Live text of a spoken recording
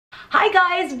Hi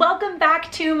guys, welcome back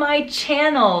to my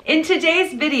channel. In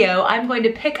today's video, I'm going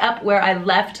to pick up where I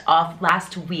left off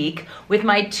last week with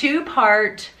my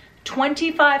two-part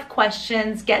 25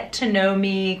 questions get to know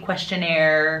me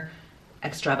questionnaire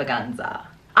extravaganza.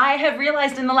 I have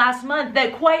realized in the last month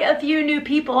that quite a few new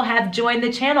people have joined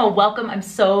the channel. Welcome, I'm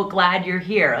so glad you're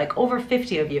here. Like over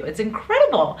 50 of you, it's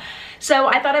incredible. So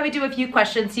I thought I would do a few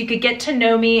questions so you could get to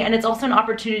know me, and it's also an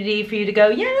opportunity for you to go,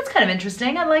 yeah, that's kind of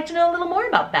interesting. I'd like to know a little more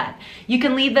about that. You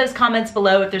can leave those comments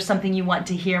below if there's something you want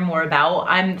to hear more about.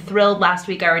 I'm thrilled last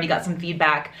week I already got some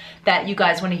feedback that you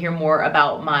guys want to hear more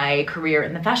about my career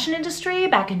in the fashion industry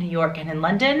back in New York and in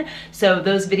London. So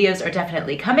those videos are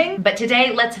definitely coming. But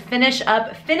today, let's finish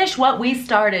what we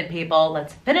started, people.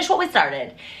 Let's finish what we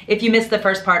started. If you missed the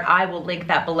first part, I will link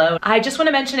that below. I just want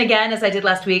to mention again, as I did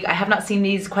last week, I have not seen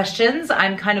these questions.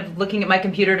 I'm kind of looking at my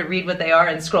computer to read what they are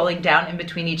and scrolling down in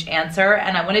between each answer.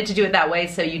 And I wanted to do it that way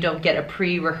so you don't get a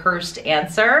pre-rehearsed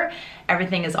answer.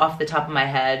 Everything is off the top of my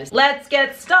head. Let's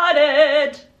get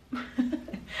started.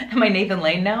 Am I Nathan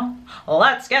Lane now?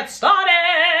 Let's get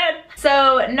started!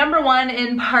 So number one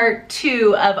in part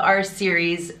 2 of our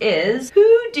series is,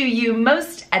 who do you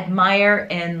most admire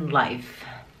in life?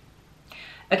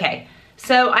 Okay,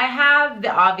 so I have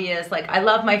the obvious, like I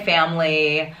love my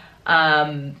family.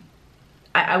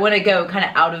 I want to go kind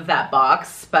of out of that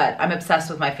box, but I'm obsessed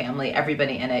with my family,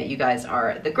 everybody in it. You guys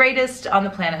are the greatest on the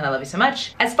planet and I love you so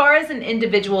much. As far as an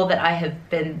individual that I have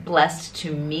been blessed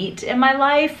to meet in my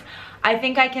life, I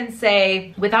think I can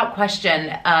say, without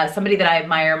question, somebody that I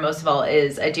admire most of all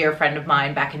is a dear friend of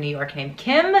mine back in New York named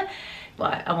Kim.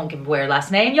 Well, I won't give away her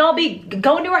last name. Y'all be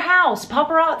going to her house,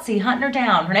 paparazzi, hunting her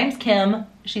down. Her name's Kim.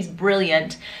 She's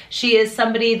brilliant. She is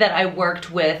somebody that I worked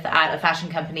with at a fashion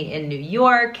company in New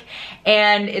York,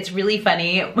 and it's really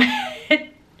funny.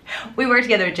 We worked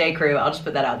together at J. Crew. I'll just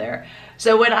put that out there.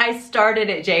 So when I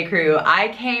started at J. Crew, I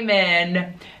came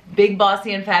in big,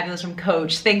 bossy, and fabulous from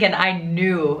Coach, thinking I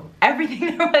knew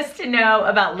everything there was to know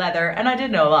about leather, and I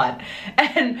did know a lot,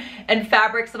 and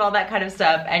fabrics and all that kind of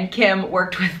stuff. And Kim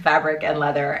worked with fabric and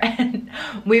leather, and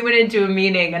we went into a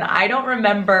meeting, and I don't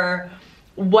remember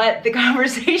what the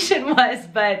conversation was,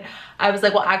 but I was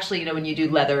like, well, actually, you know, when you do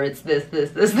leather, it's this,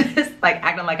 like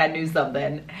acting like I knew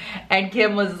something. And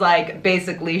Kim was like,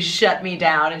 basically shut me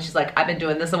down, and she's like, I've been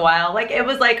doing this a while. Like, it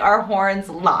was like our horns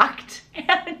locked.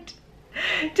 And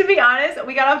to be honest,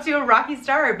 we got off to a rocky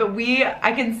start, but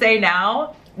I can say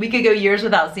now, we could go years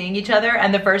without seeing each other,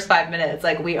 and the first 5 minutes,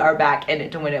 like, we are back in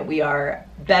it to win it. We are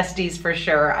besties for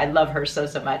sure. I love her so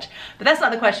much. But that's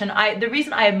not the question. The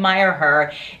reason I admire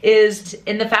her is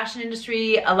in the fashion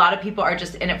industry, a lot of people are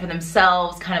just in it for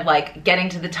themselves, kind of like getting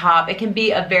to the top. It can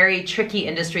be a very tricky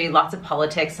industry, lots of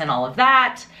politics and all of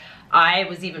that. I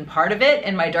was even part of it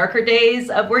in my darker days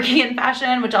of working in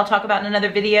fashion, which I'll talk about in another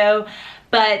video.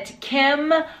 But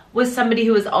Kim was somebody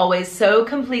who was always so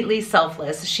completely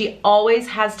selfless. She always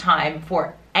has time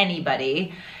for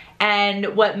anybody.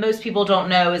 And what most people don't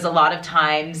know is a lot of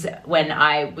times when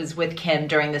I was with Kim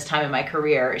during this time in my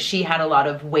career, she had a lot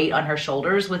of weight on her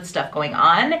shoulders with stuff going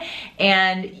on,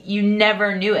 and you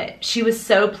never knew it. She was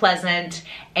so pleasant,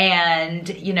 and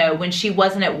you know, when she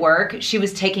wasn't at work, she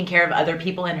was taking care of other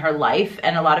people in her life,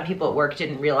 and a lot of people at work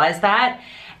didn't realize that.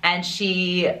 And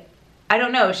I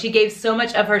don't know, she gave so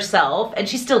much of herself, and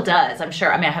she still does, I'm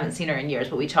sure. I mean, I haven't seen her in years,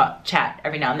 but we chat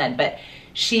every now and then, but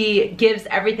she gives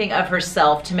everything of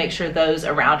herself to make sure those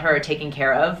around her are taken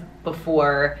care of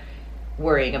before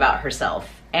worrying about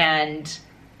herself. And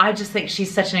I just think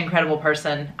she's such an incredible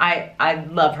person. I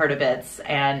love her to bits,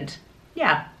 and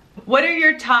yeah. What are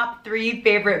your top 3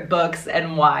 favorite books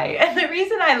and why? And the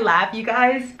reason I laugh, you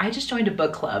guys, I just joined a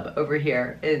book club over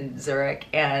here in Zurich,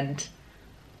 and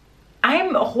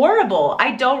I'm horrible.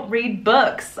 I don't read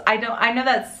books. I know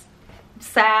that's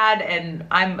sad and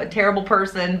I'm a terrible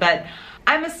person, but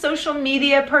I'm a social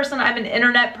media person. I'm an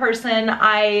internet person.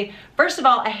 First of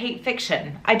all, I hate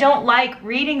fiction. I don't like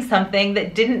reading something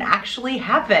that didn't actually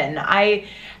happen. I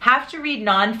have to read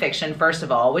nonfiction, first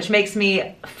of all, which makes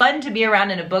me fun to be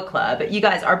around in a book club. You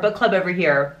guys, our book club over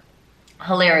here,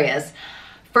 hilarious.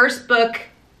 First book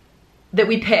that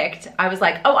we picked, I was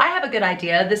like, oh, I have a good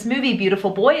idea. This movie, Beautiful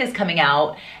Boy, is coming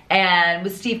out, and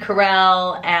with Steve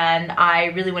Carell, and I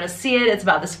really want to see it. It's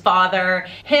about this father.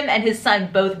 Him and his son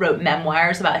both wrote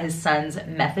memoirs about his son's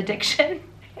meth addiction.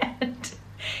 And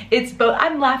it's both,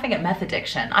 I'm laughing at meth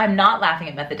addiction. I'm not laughing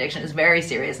at meth addiction. It's very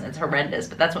serious and it's horrendous,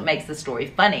 but that's what makes the story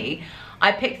funny.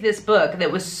 I picked this book that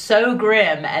was so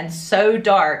grim and so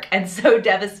dark and so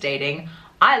devastating.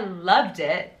 I loved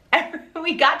it.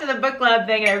 We got to the book club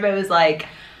thing and everybody was like,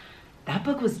 that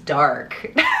book was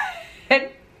dark.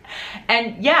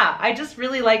 And yeah, I just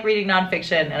really like reading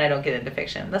nonfiction and I don't get into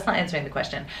fiction. That's not answering the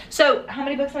question. So how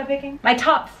many books am I picking? My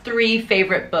top 3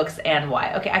 favorite books and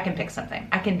why. Okay, I can pick something.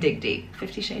 I can dig deep.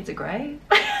 50 Shades of Grey?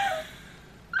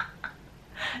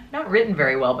 Not written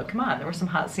very well, but come on, there were some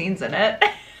hot scenes in it.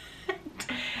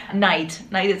 Night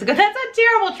is a good, that's a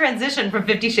terrible transition from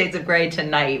 50 Shades of Grey to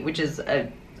Night, which is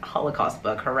a Holocaust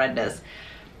book, horrendous.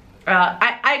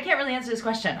 I can't really answer this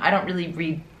question. I don't really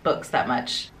read books that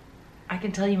much. I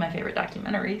can tell you my favorite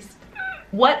documentaries.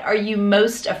 What are you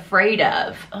most afraid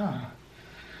of? Oh,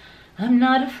 I'm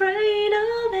not afraid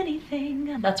of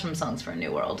anything. That's from Songs for a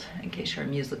New World, in case you're a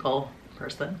musical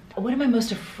person. What am I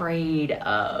most afraid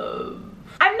of?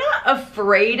 I'm not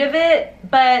afraid of it,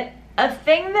 but a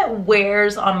thing that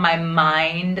wears on my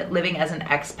mind living as an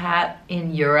expat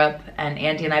in Europe, and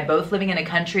Andy and I both living in a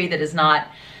country that is not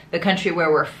the country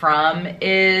where we're from,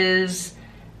 is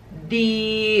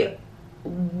the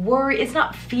worry, it's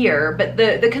not fear, but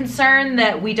the concern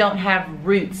that we don't have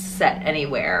roots set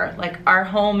anywhere. Like, our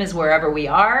home is wherever we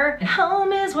are.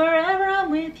 Home is wherever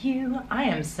I'm with you. I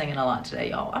am singing a lot today,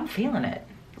 y'all. I'm feeling it.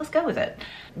 Let's go with it.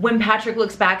 When Patrick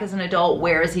looks back as an adult,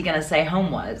 where is he gonna say home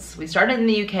was? We started in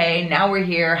the UK, now we're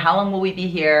here. How long will we be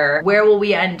here? Where will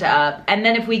we end up? And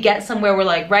then if we get somewhere, we're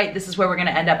like, right, this is where we're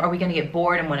gonna end up. Are we gonna get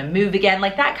bored and wanna move again?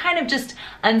 Like, that kind of just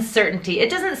uncertainty.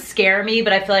 It doesn't scare me,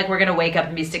 but I feel like we're gonna wake up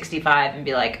and be 65 and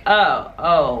be like,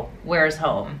 oh, where's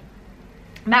home?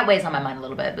 And that weighs on my mind a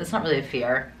little bit, but it's not really a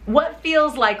fear. What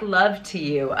feels like love to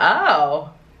you? Oh,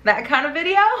 that kind of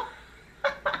video?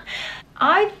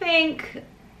 I think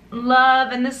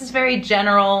love, and this is very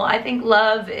general, I think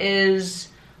love is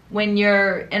when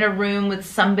you're in a room with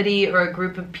somebody or a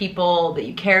group of people that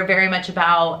you care very much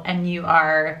about and you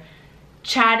are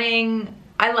chatting.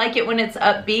 I like it when it's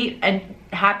upbeat and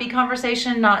happy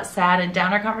conversation, not sad and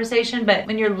downer conversation, but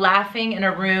when you're laughing in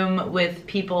a room with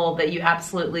people that you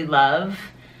absolutely love,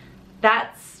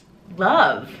 that's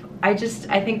love. I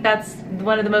think that's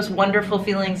one of the most wonderful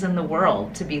feelings in the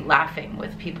world, to be laughing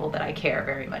with people that I care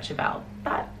very much about.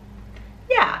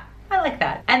 Yeah, I like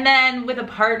that. And then with a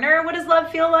partner, what does love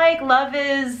feel like? Love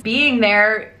is being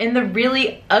there in the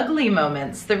really ugly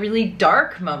moments, the really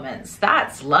dark moments.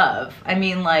 That's love. I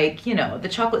mean, like, you know, the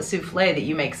chocolate souffle that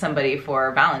you make somebody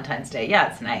for Valentine's Day.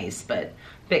 Yeah, it's nice, but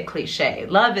a bit cliche.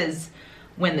 Love is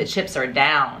when the chips are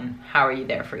down, how are you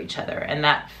there for each other? And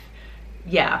that,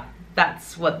 yeah,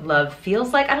 that's what love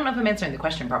feels like. I don't know if I'm answering the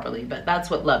question properly, but that's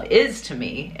what love is to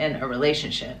me in a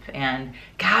relationship. And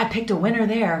God, I picked a winner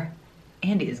there.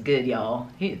 Andy is good, y'all.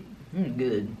 He's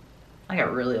good. I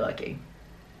got really lucky.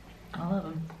 I love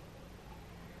him.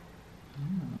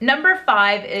 Number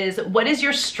 5 is, what is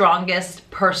your strongest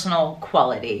personal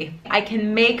quality? I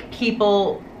can make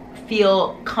people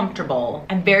feel comfortable.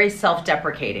 I'm very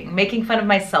self-deprecating. Making fun of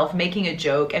myself, making a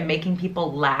joke, and making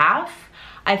people laugh.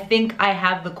 I think I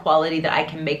have the quality that I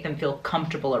can make them feel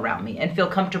comfortable around me and feel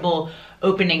comfortable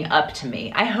opening up to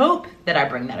me. I hope that I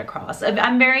bring that across.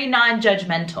 I'm very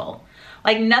non-judgmental.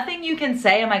 Like, nothing you can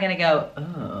say am I gonna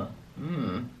go,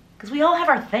 because we all have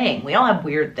our thing. We all have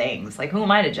weird things. Like, who am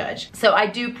I to judge? So I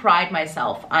do pride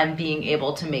myself on being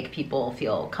able to make people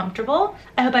feel comfortable.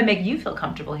 I hope I make you feel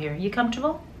comfortable here. You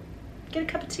comfortable? Get a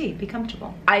cup of tea, be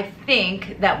comfortable. I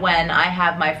think that when I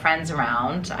have my friends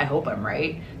around, I hope I'm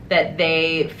right, that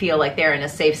they feel like they're in a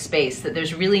safe space, that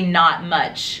there's really not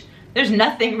much, there's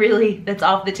nothing really that's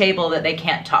off the table that they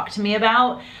can't talk to me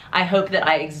about. I hope that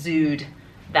I exude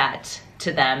that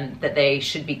to them, that they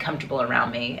should be comfortable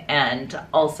around me, and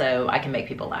also I can make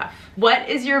people laugh. What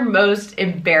is your most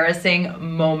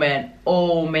embarrassing moment?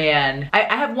 Oh man.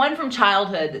 I have one from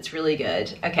childhood that's really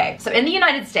good. Okay, so in the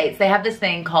United States, they have this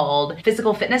thing called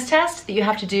physical fitness test that you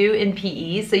have to do in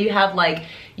PE. So you have like,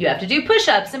 you have to do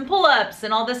push-ups and pull-ups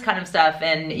and all this kind of stuff,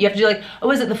 and you have to do like,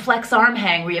 oh, is it the flex arm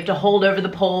hang where you have to hold over the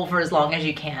pole for as long as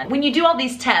you can? When you do all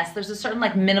these tests, there's a certain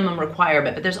like minimum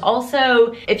requirement, but there's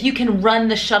also, if you can run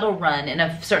the shuttle run in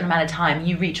a certain amount of time,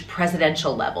 you reach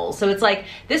presidential level. So it's like,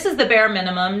 this is the bare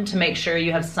minimum to make sure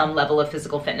you have some level of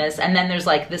physical fitness, and then there's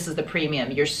like, this is the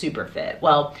premium, you're super fit.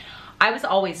 Well, I was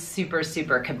always super,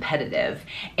 super competitive.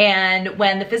 And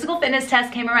when the physical fitness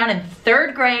test came around in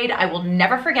 3rd grade, I will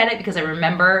never forget it because I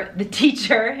remember the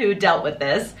teacher who dealt with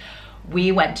this.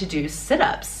 We went to do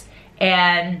sit-ups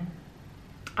and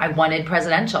I wanted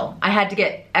presidential. I had to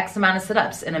get X amount of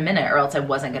sit-ups in a minute or else I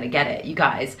wasn't gonna get it. You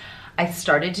guys, I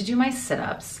started to do my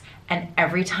sit-ups, and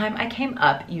every time I came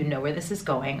up, you know where this is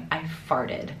going, I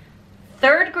farted.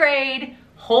 3rd grade,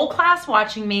 whole class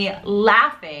watching me,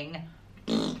 laughing.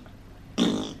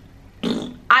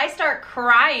 I start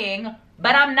crying,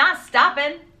 but I'm not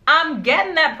stopping. I'm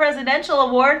getting that presidential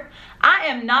award. I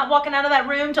am not walking out of that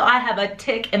room till I have a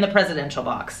tick in the presidential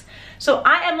box. So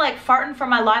I am like farting for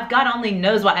my life. God only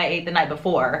knows what I ate the night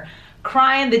before.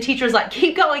 Crying, the teacher's like,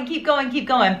 keep going, keep going, keep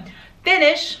going.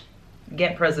 Finish,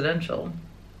 get presidential.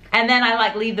 And then I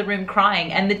like leave the room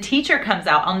crying, and the teacher comes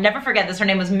out. I'll never forget this. Her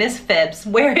name was Miss Phipps.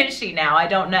 Where is she now? I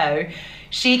don't know.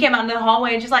 She came out into the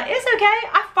hallway and she's like, it's okay,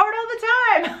 I fart all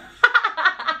the time.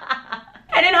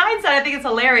 And in hindsight, I think it's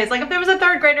hilarious. Like if there was a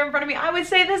third grader in front of me, I would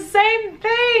say the same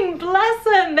thing. Bless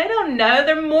them. They don't know.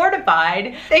 They're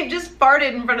mortified. They've just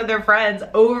farted in front of their friends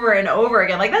over and over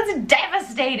again. Like that's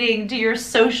devastating to your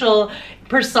social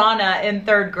persona in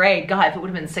third grade. God, if it would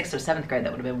have been 6th or 7th grade,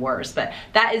 that would have been worse. But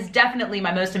that is definitely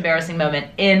my most embarrassing moment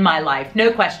in my life.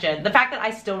 No question. The fact that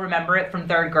I still remember it from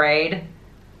 3rd grade,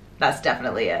 that's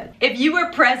definitely it. If you were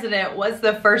president, what's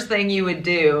the first thing you would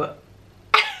do?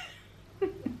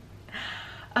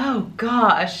 Oh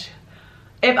gosh.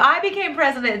 If I became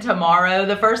president tomorrow,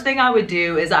 the first thing I would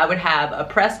do is I would have a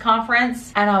press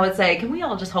conference and I would say, can we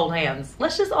all just hold hands?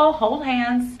 Let's just all hold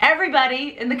hands.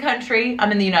 Everybody in the country,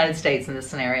 I'm in the United States in this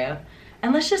scenario,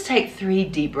 and let's just take 3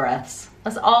 deep breaths.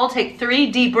 Let's all take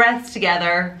 3 deep breaths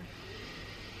together.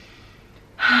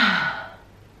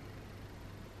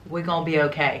 We're gonna be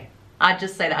okay. I'd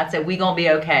just say that. I'd say, we gonna be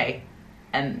okay.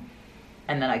 And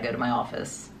then I go to my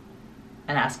office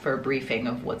and ask for a briefing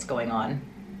of what's going on.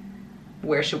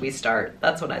 Where should we start?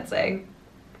 That's what I'd say.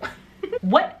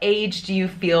 What age do you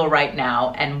feel right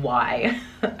now and why?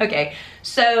 Okay,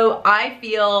 so I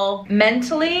feel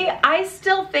mentally, I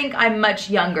still think I'm much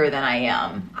younger than I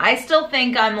am. I still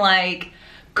think I'm like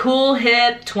cool,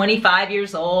 hip, 25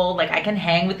 years old, like I can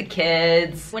hang with the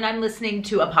kids. When I'm listening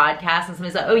to a podcast and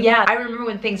somebody's like, oh yeah, I remember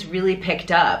when things really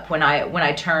picked up when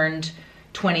I turned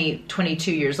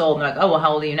 22 years old, and they're like, oh, well,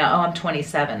 how old are you now? Oh, I'm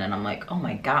 27. And I'm like, oh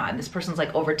my God, this person's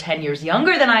like over 10 years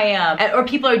younger than I am. Or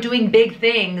people are doing big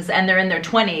things and they're in their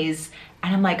 20s.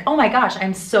 And I'm like, oh my gosh,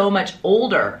 I'm so much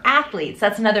older. Athletes,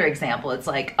 that's another example. It's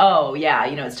like, oh yeah,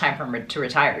 you know, it's time for him to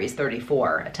retire. He's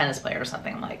 34, a tennis player or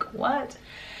something. I'm like, what?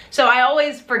 So I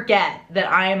always forget that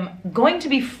I'm going to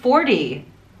be 40.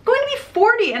 Going to be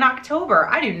 40 in October.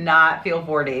 I do not feel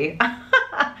 40.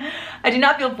 I do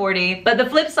not feel 40, but the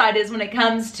flip side is when it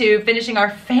comes to finishing our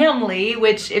family,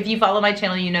 which if you follow my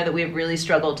channel, you know that we've really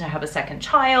struggled to have a second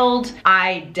child.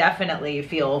 I definitely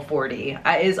feel 40.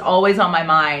 It is always on my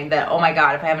mind that, oh my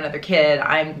God, if I have another kid,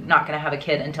 I'm not gonna have a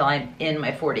kid until I'm in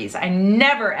my 40s. I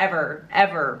never, ever,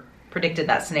 ever predicted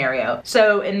that scenario.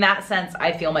 So in that sense,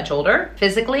 I feel much older.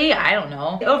 Physically, I don't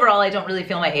know. Overall, I don't really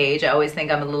feel my age. I always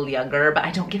think I'm a little younger, but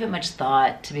I don't give it much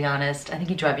thought, to be honest. I think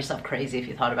you drive yourself crazy if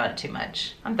you thought about it too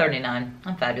much. I'm 39.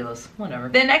 I'm fabulous. Whatever.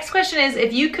 The next question is,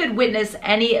 if you could witness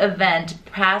any event,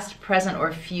 past, present,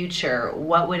 or future,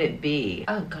 what would it be?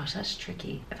 Oh gosh, that's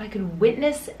tricky. If I could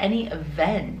witness any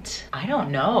event, I don't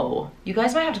know. You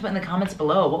guys might have to put in the comments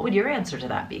below. What would your answer to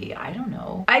that be? I don't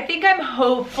know. I think I'm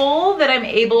hopeful that I'm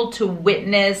able to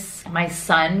witness my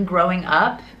son growing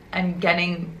up and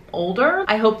getting older.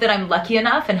 I hope that I'm lucky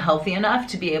enough and healthy enough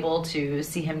to be able to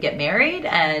see him get married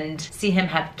and see him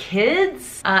have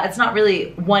kids. It's not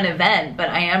really one event, but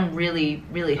I am really,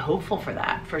 really hopeful for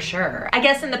that, for sure. I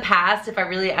guess in the past, if I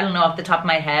don't know off the top of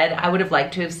my head, I would have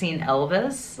liked to have seen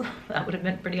Elvis. That would have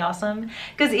been pretty awesome.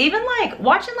 Because even like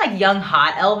watching like young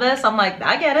hot Elvis, I'm like,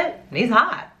 I get it, he's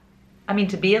hot. I mean,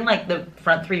 to be in like the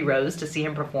front 3 rows to see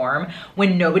him perform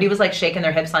when nobody was like shaking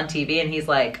their hips on TV and he's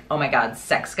like, oh my God,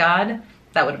 sex god,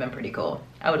 that would have been pretty cool.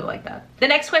 I would have liked that. The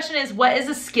next question is, what is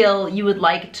a skill you would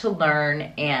like to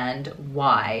learn and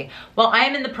why? Well, I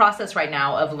am in the process right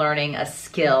now of learning a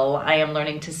skill. I am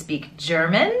learning to speak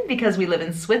German because we live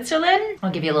in Switzerland.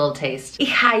 I'll give you a little taste.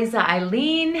 Ich heiße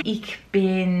Eileen. Ich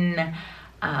bin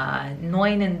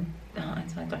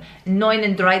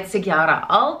 39 Jahre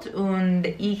alt und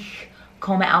ich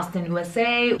komme aus den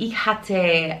USA. Ich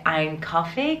hatte einen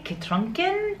Kaffee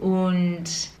getrunken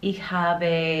und ich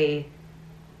habe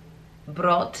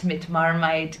Brot mit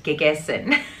Marmite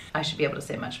gegessen. I should be able to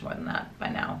say much more than that by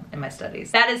now in my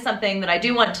studies. That is something that I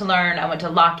do want to learn. I want to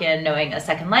lock in knowing a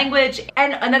second language.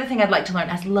 And another thing I'd like to learn,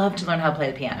 I'd love to learn how to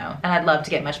play the piano. And I'd love to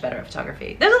get much better at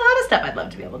photography. There's a lot of stuff I'd love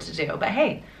to be able to do, but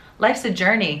hey, life's a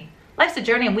journey. Life's a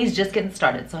journey and we's just getting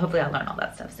started, so hopefully I'll learn all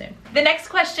that stuff soon. The next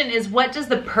question is, what does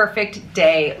the perfect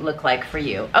day look like for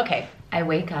you? Okay, I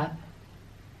wake up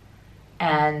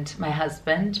and my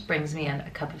husband brings me in a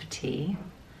cup of tea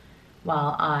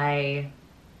while I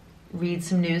read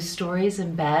some news stories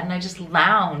in bed and I just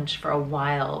lounge for a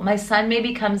while. My son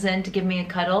maybe comes in to give me a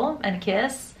cuddle and a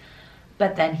kiss,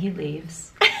 but then he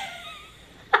leaves.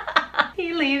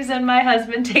 He leaves and my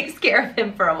husband takes care of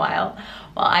him for a while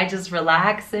I just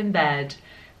relax in bed,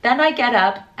 Then I get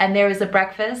up and there is a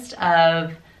breakfast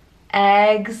of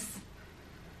eggs,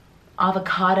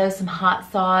 avocado, some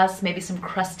hot sauce, maybe some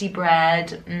crusty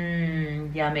bread,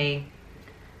 yummy.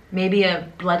 Maybe a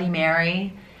Bloody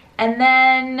Mary. And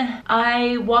then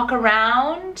I walk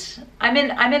around. I'm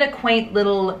in a quaint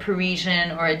little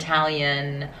Parisian or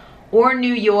Italian or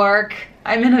New York.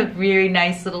 I'm in a really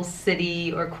nice little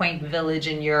city or quaint village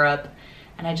in Europe.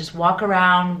 And I just walk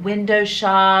around, window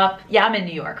shop. Yeah, I'm in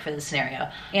New York for this scenario.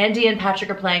 Andy and Patrick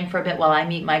are playing for a bit while I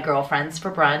meet my girlfriends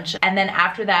for brunch. And then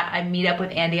after that, I meet up with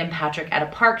Andy and Patrick at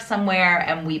a park somewhere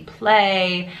and we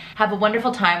play, have a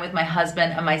wonderful time with my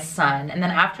husband and my son. And then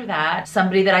after that,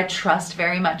 somebody that I trust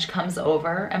very much comes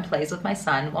over and plays with my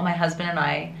son while my husband and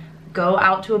I go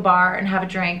out to a bar and have a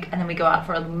drink. And then we go out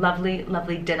for a lovely,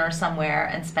 lovely dinner somewhere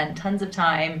and spend tons of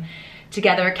time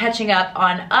together, catching up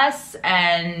on us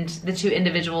and the two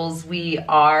individuals we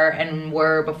are and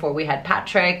were before we had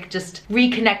Patrick, just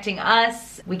reconnecting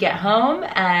us. We get home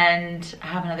and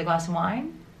have another glass of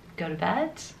wine, go to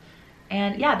bed.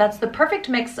 And yeah, that's the perfect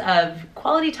mix of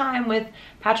quality time with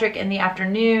Patrick in the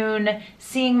afternoon,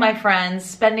 seeing my friends,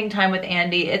 spending time with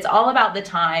Andy. It's all about the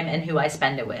time and who I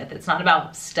spend it with. It's not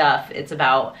about stuff. It's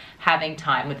about having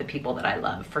time with the people that I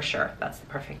love, for sure. That's the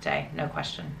perfect day, no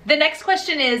question. The next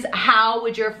question is, how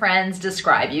would your friends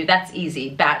describe you? That's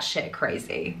easy, batshit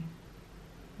crazy.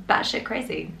 Batshit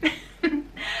crazy.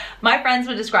 My friends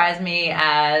would describe me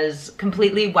as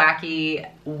completely wacky,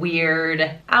 weird,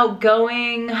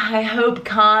 outgoing, I hope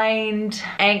kind,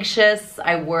 anxious.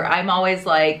 I'm always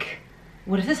like,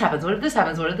 what if this happens? What if this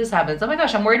happens? What if this happens? Oh my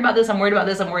gosh, I'm worried about this, I'm worried about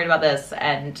this, I'm worried about this.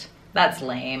 And that's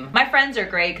lame. My friends are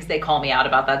great because they call me out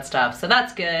about that stuff, so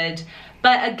that's good.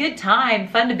 But a good time,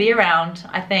 fun to be around,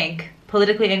 I think.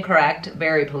 Politically incorrect,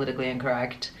 very politically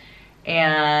incorrect.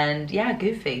 And yeah,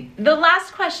 goofy. The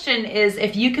last question is,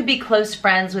 if you could be close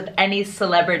friends with any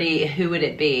celebrity, who would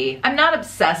it be? I'm not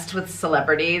obsessed with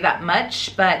celebrity that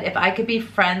much, but if I could be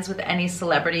friends with any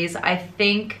celebrities, I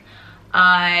think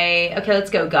okay, let's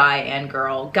go guy and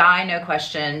girl. Guy, no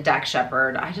question, Dax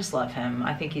Shepard. I just love him.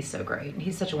 I think he's so great.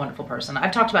 He's such a wonderful person.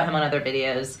 I've talked about him on other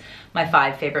videos, my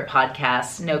 5 favorite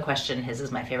podcasts. No question, his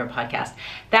is my favorite podcast.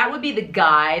 That would be the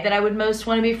guy that I would most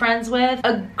want to be friends with.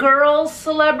 A girl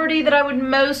celebrity that I would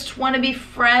most want to be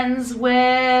friends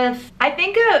with. I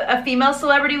think a female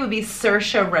celebrity would be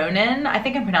Saoirse Ronan. I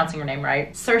think I'm pronouncing her name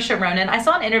right. Saoirse Ronan. I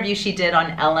saw an interview she did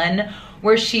on Ellen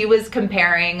where she was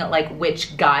comparing like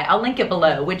which guy, I'll link it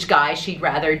below, which guy she'd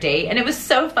rather date. And it was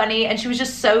so funny and she was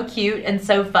just so cute and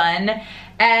so fun.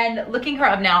 And looking her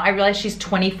up now, I realize she's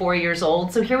 24 years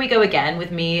old. So here we go again with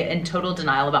me in total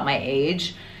denial about my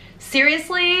age.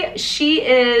 Seriously, she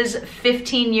is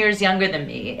 15 years younger than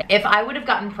me. If I would have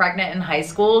gotten pregnant in high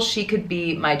school, she could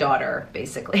be my daughter,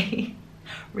 basically.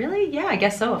 Really? Yeah, I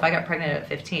guess so, if I got pregnant at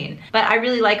 15. But I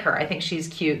really like her. I think she's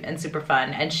cute and super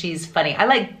fun and she's funny. I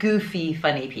like goofy,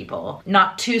 funny people.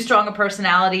 Not too strong a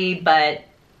personality, but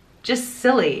just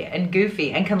silly and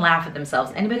goofy and can laugh at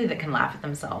themselves. Anybody that can laugh at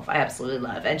themselves, I absolutely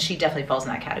love. And she definitely falls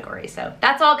in that category. So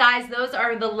that's all, guys. Those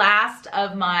are the last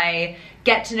of my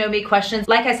get to know me questions.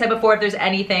 Like I said before, if there's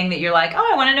anything that you're like, oh,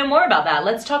 I want to know more about that,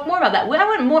 let's talk more about that. Well, I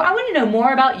want to know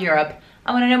more about Europe.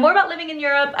 I want to know more about living in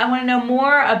Europe. I want to know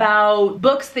more about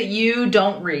books that you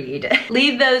don't read.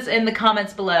 Leave those in the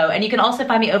comments below. And you can also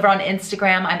find me over on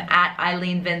Instagram. I'm at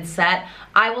Eileen Vincett.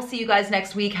 I will see you guys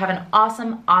next week. Have an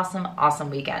awesome, awesome,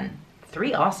 awesome weekend.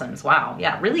 3 awesomes, wow.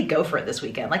 Yeah, really go for it this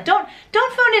weekend. Like, don't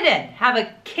phone it in. Have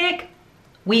a kick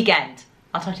weekend.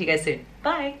 I'll talk to you guys soon.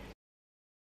 Bye.